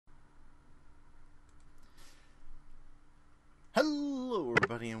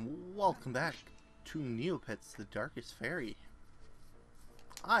and welcome back to Neopets, the Darkest Faerie.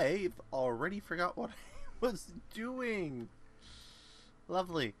 I've already forgot what I was doing.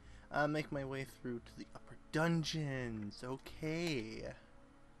 Lovely. Make my way through to the upper dungeons. Okay.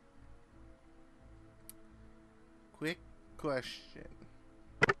 Quick question.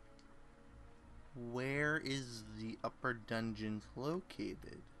 Where is the upper dungeons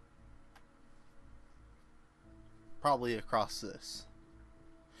located? Probably across this.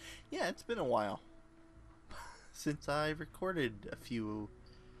 Yeah, it's been a while since I recorded a few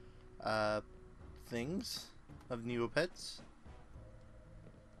things of Neopets.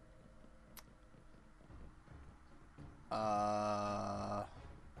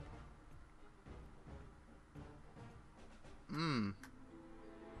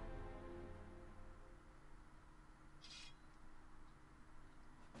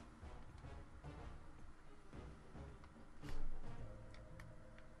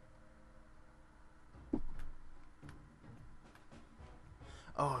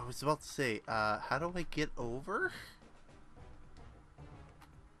 Oh, I was about to say, how do I get over?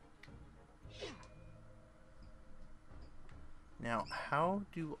 Now, how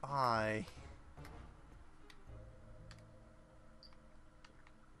do I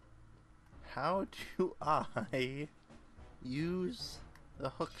use the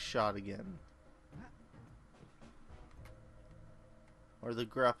hook shot again? Or the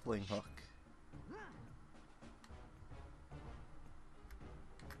grappling hook?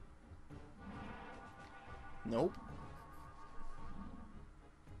 Nope.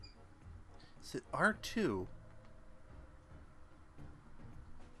 Is it R2?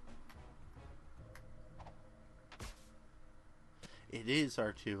 It is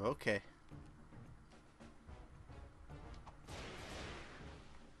R2, okay.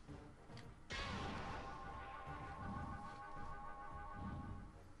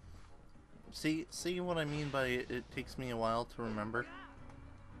 See what I mean by it takes me a while to remember?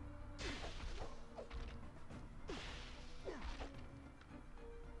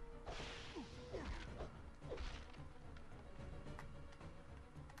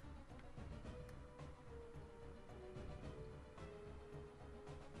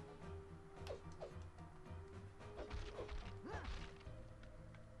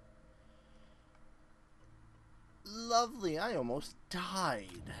 Lovely, I almost died.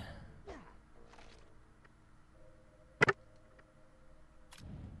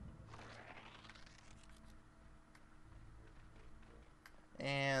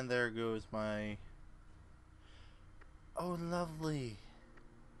 And there goes my... Oh, lovely.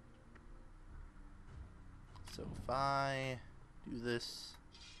 So if I do this...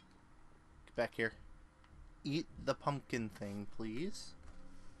 Get back here. Eat the pumpkin thing, please.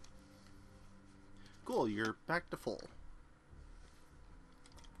 Cool, you're back to full.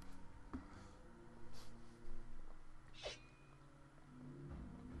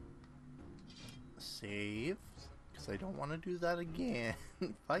 Save, because I don't want to do that again.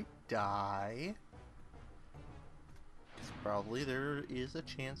 If I die, because probably there is a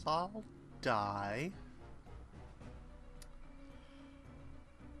chance I'll die.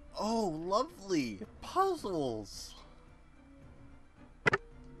 Oh, lovely! Puzzles!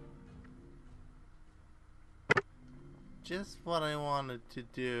 Just what I wanted to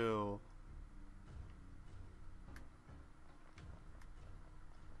do.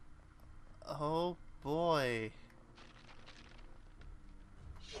 Oh boy.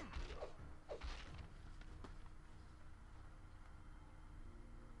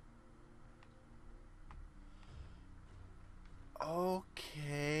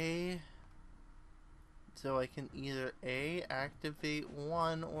 Okay. So I can either A, activate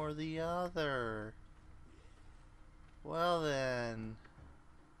one or the other. Well then,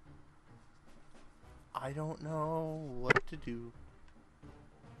 I don't know what to do.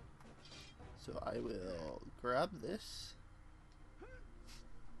 So I will grab this.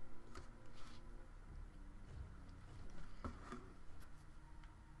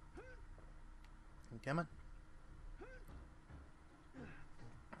 Come on.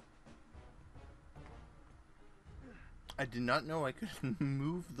 I did not know I could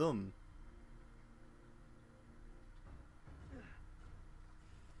move them.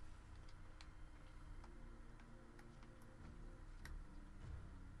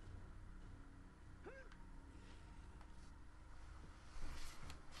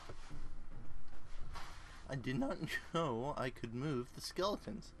 I did not know I could move the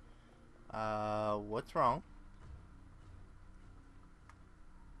skeletons. What's wrong?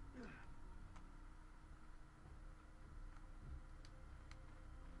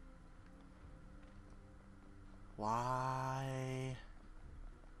 Why?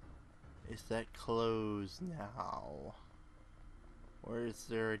 Is that closed now? Or is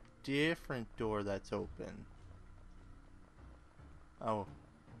there a different door that's open? Oh.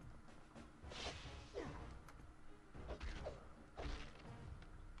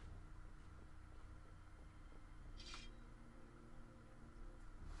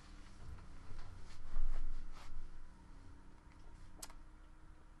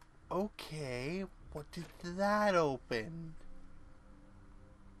 Okay, what did that open?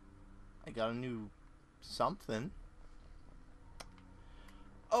 I got a new something.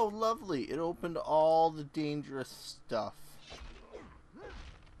 Oh, lovely. It opened all the dangerous stuff.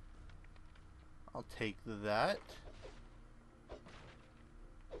 I'll take that.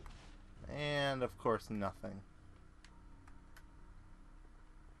 And, of course, nothing.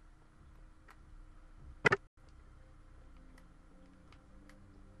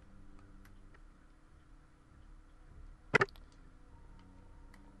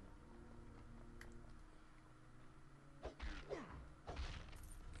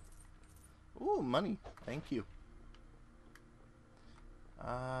 Ooh, money. Thank you.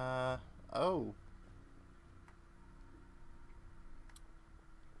 Oh.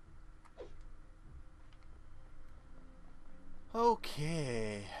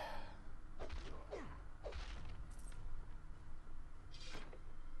 Okay.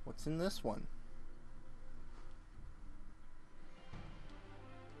 What's in this one?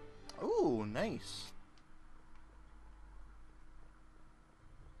 Ooh, nice.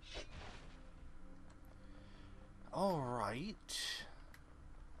 Alright.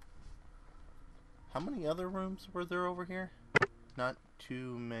 How many other rooms were there over here? Not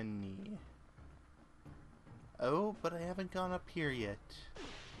too many. Oh, but I haven't gone up here yet.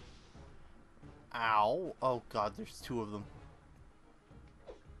 Ow. Oh god, there's two of them.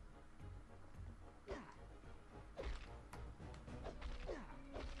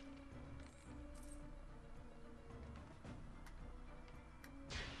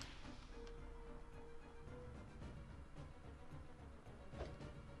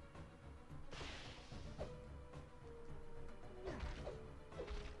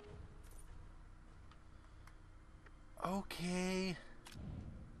 Okay.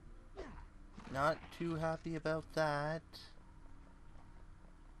 Not too happy about that.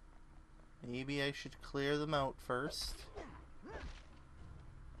 Maybe I should clear them out first.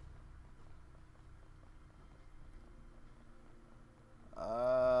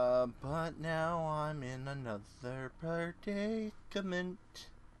 But now I'm in another predicament.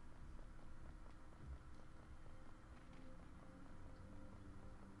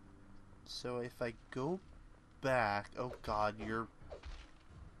 So if I go back... Oh god, you're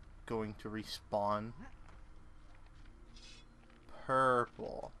going to respawn.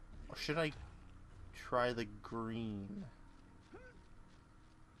 Purple. Or should I try the green?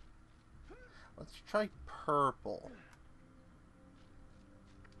 Let's try purple.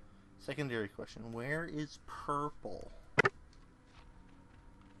 Secondary question. Where is purple?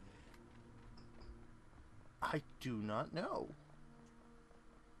 I do not know.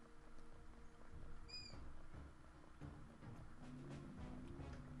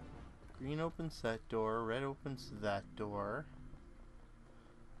 Green opens that door, red opens that door.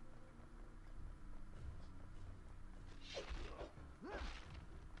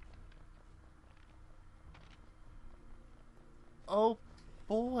 Oh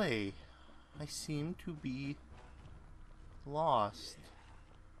boy, I seem to be lost.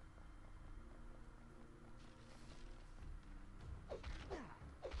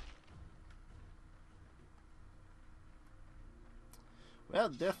 Well,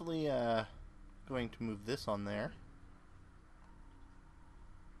 definitely going to move this on there.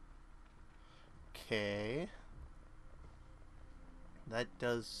 Okay. That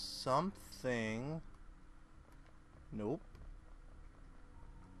does something. Nope.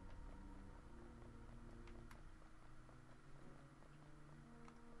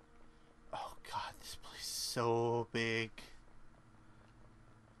 Oh god, this place is so big.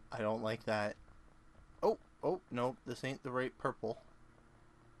 I don't like that. Oh, no, this ain't the right purple.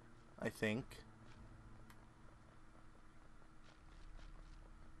 I think.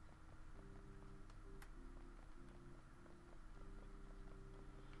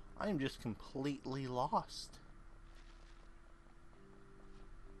 I'm just completely lost.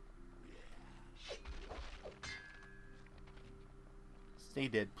 Stay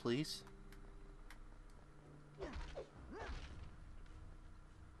dead, please.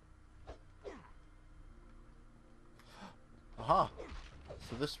 Aha!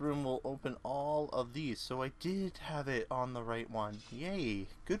 So this room will open all of these. So I did have it on the right one. Yay!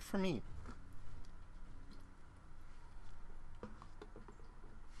 Good for me.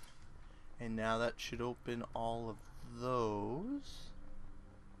 And now that should open all of those.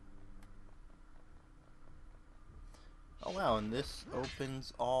 Oh wow, and this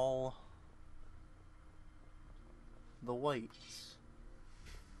opens all the whites.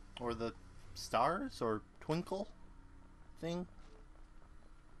 Or the stars, or twinkle thing.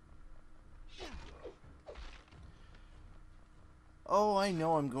 Oh, I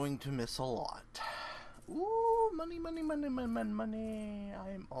know I'm going to miss a lot. Ooh, money, money, money, money, money, money.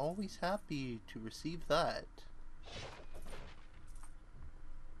 I'm always happy to receive that.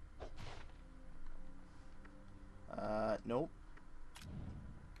 Nope.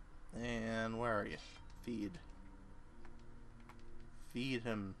 And where are you? Feed. Feed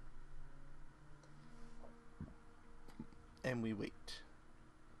him. And we wait.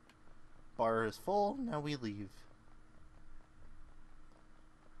 Bar is full, now we leave.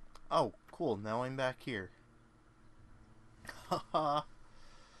 Oh, cool, now I'm back here. Haha.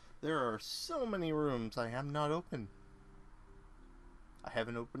 There are so many rooms I have not opened. I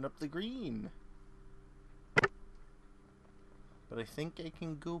haven't opened up the green. But I think I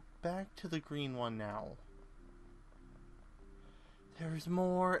can go back to the green one now. There's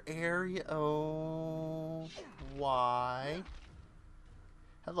more area. Oh, why?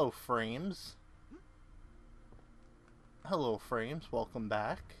 Hello, Frames. Hello, Frames. Welcome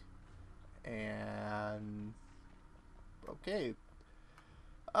back. And okay.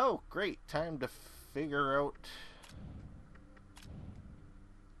 Oh, great. Time to figure out.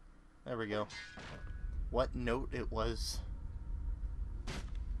 There we go. What note it was.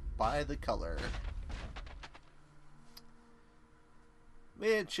 By the color.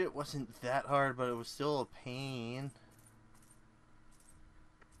 Which it wasn't that hard, but it was still a pain.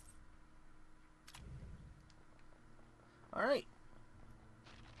 Alright.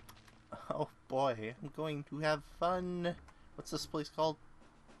 Oh boy, I'm going to have fun. What's this place called?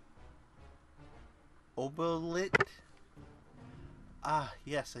 Oubliette? Ah,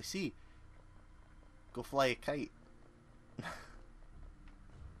 yes, I see. Go fly a kite.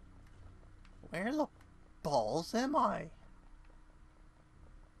 Where the balls am I?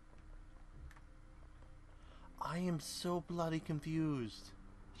 I am so bloody confused.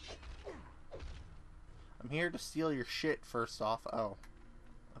 I'm here to steal your shit first off. Oh.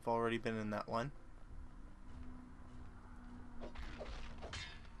 I've already been in that one.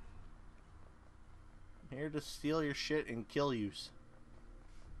 I'm here to steal your shit and kill yous.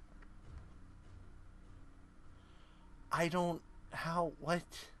 I don't... How... What?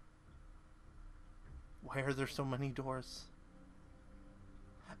 Why are there so many doors?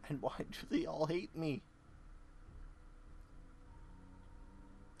 And why do they all hate me?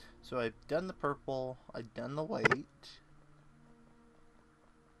 So I've done the purple, I've done the white.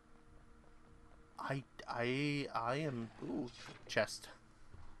 I am... Ooh, chest.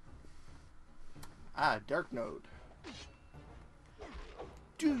 Ah, dark node.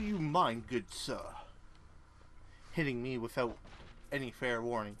 Do you mind, good sir, hitting me without any fair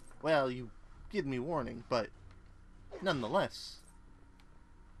warning? Well, you give me warning, but nonetheless.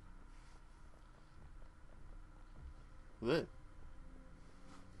 Ugh.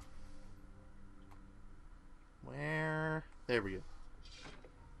 Where? There we go.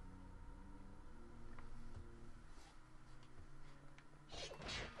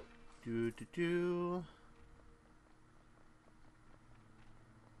 Do.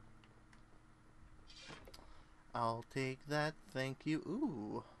 I'll take that, thank you.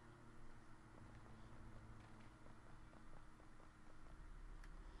 Ooh.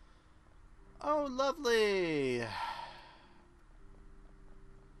 Oh, lovely.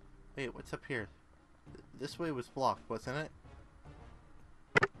 Wait, what's up here? This way was blocked, wasn't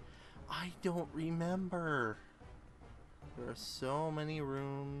it? I don't remember. There are so many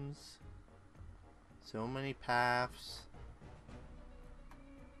rooms. So many paths.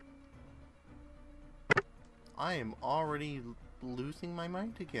 I am already losing my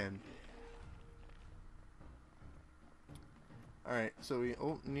mind again. Alright, so we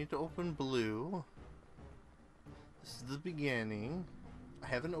need to open blue. This is the beginning. I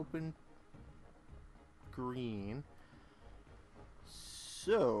haven't opened green.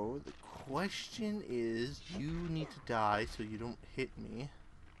 So, the question is, you need to die so you don't hit me.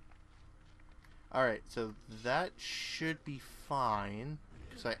 Alright, so that should be fine,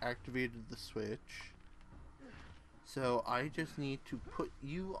 because I activated the switch. So, I just need to put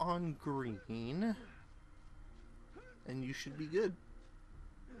you on green, and you should be good.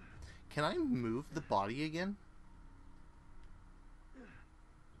 Can I move the body again?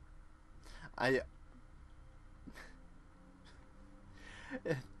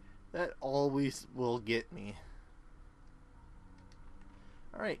 That always will get me.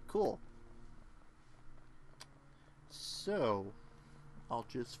 Alright, cool. So, I'll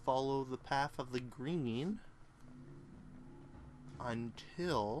just follow the path of the green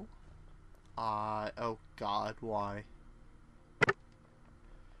until oh god, why?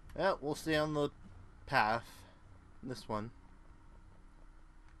 Yeah, we'll stay on the path. This one.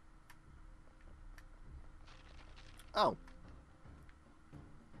 Oh.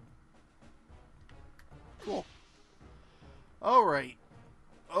 Cool. Alright.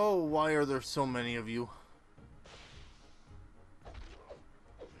 Oh, why are there so many of you?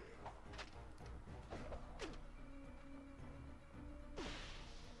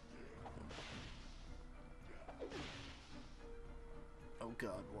 Oh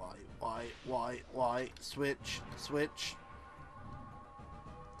god, why? Switch.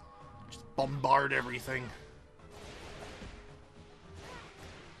 Just bombard everything.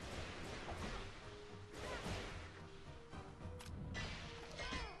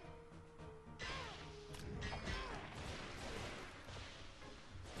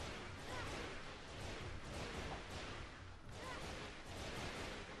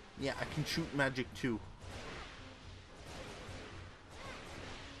 Yeah, I can shoot magic too.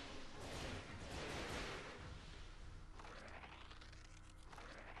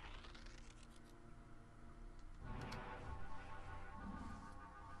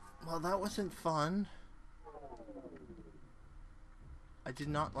 Well, that wasn't fun. I did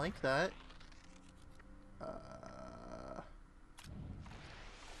not like that.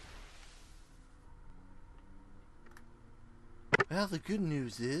 Well, the good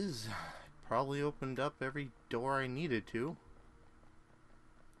news is, I probably opened up every door I needed to.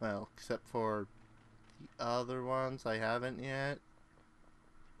 Well, except for the other ones I haven't yet.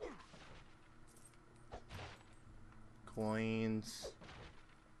 Coins.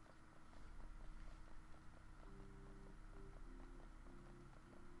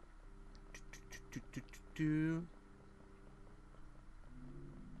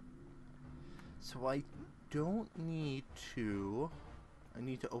 So I don't need to. I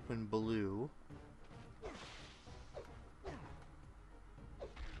need to open blue.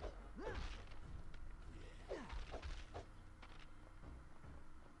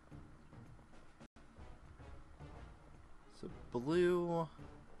 So blue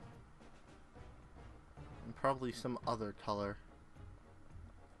and probably some other color.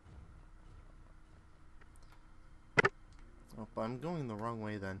 Oh, but I'm going the wrong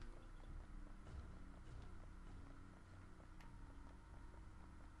way then.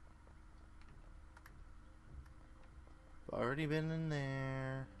 Already been in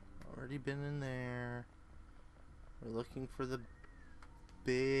there. Already been in there. We're looking for the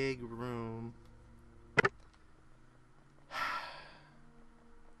big room.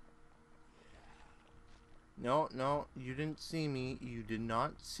 No, you didn't see me. You did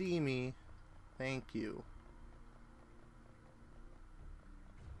not see me. Thank you.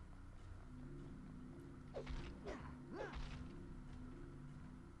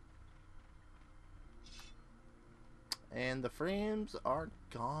 And the frames are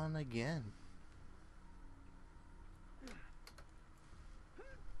gone again.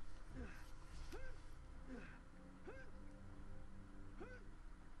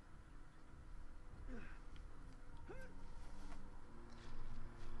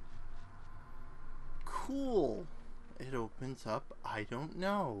 Cool. It opens up. I don't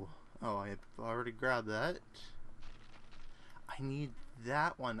know. Oh, I've already grabbed that. I need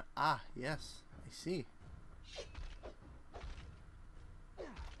that one. Ah, yes. I see.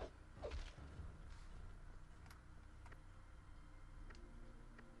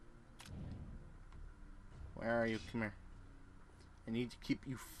 Where are you? Come here. I need to keep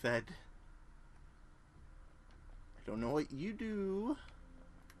you fed. I don't know what you do,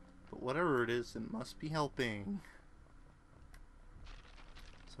 but whatever it is, it must be helping.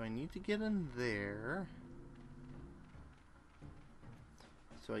 So I need to get in there.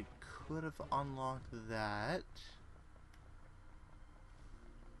 So I could have unlocked that.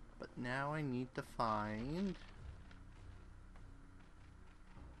 But now I need to find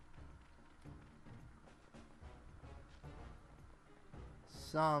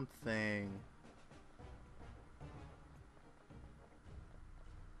something.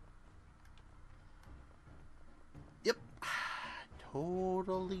 Yep.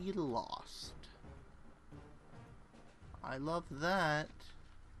 Totally lost. I love that.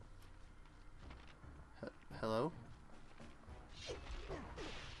 Hello?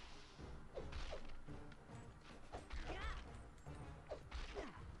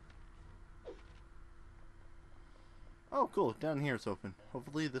 Oh, cool. Down here it's open.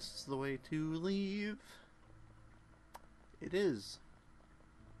 Hopefully this is the way to leave. It is.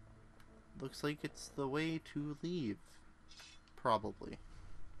 looks like it's the way to leave. Probably.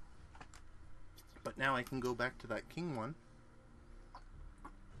 But now I can go back to that king one.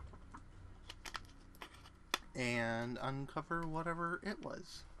 And uncover whatever it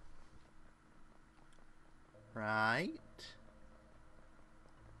was. Right?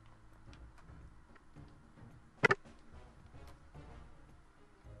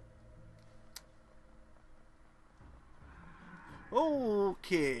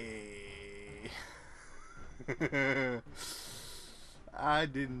 Okay. I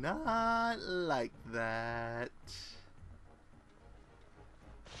did not like that.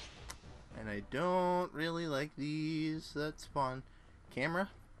 And I don't really like these that spawn. Camera,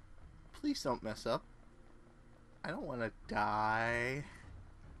 please don't mess up. I don't want to die.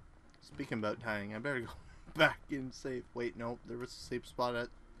 Speaking about dying, I better go back and save. Wait, no, there was a safe spot at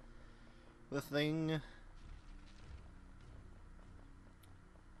the thing.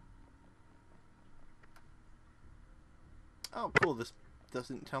 Oh, cool. This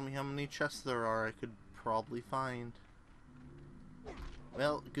doesn't tell me how many chests there are I could probably find.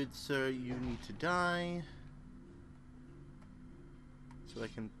 Well, good sir, you need to die so I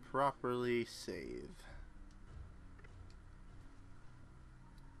can properly save.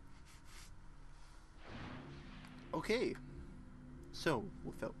 Okay, so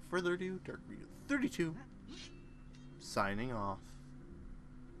without further ado, Dark Reader 32 signing off.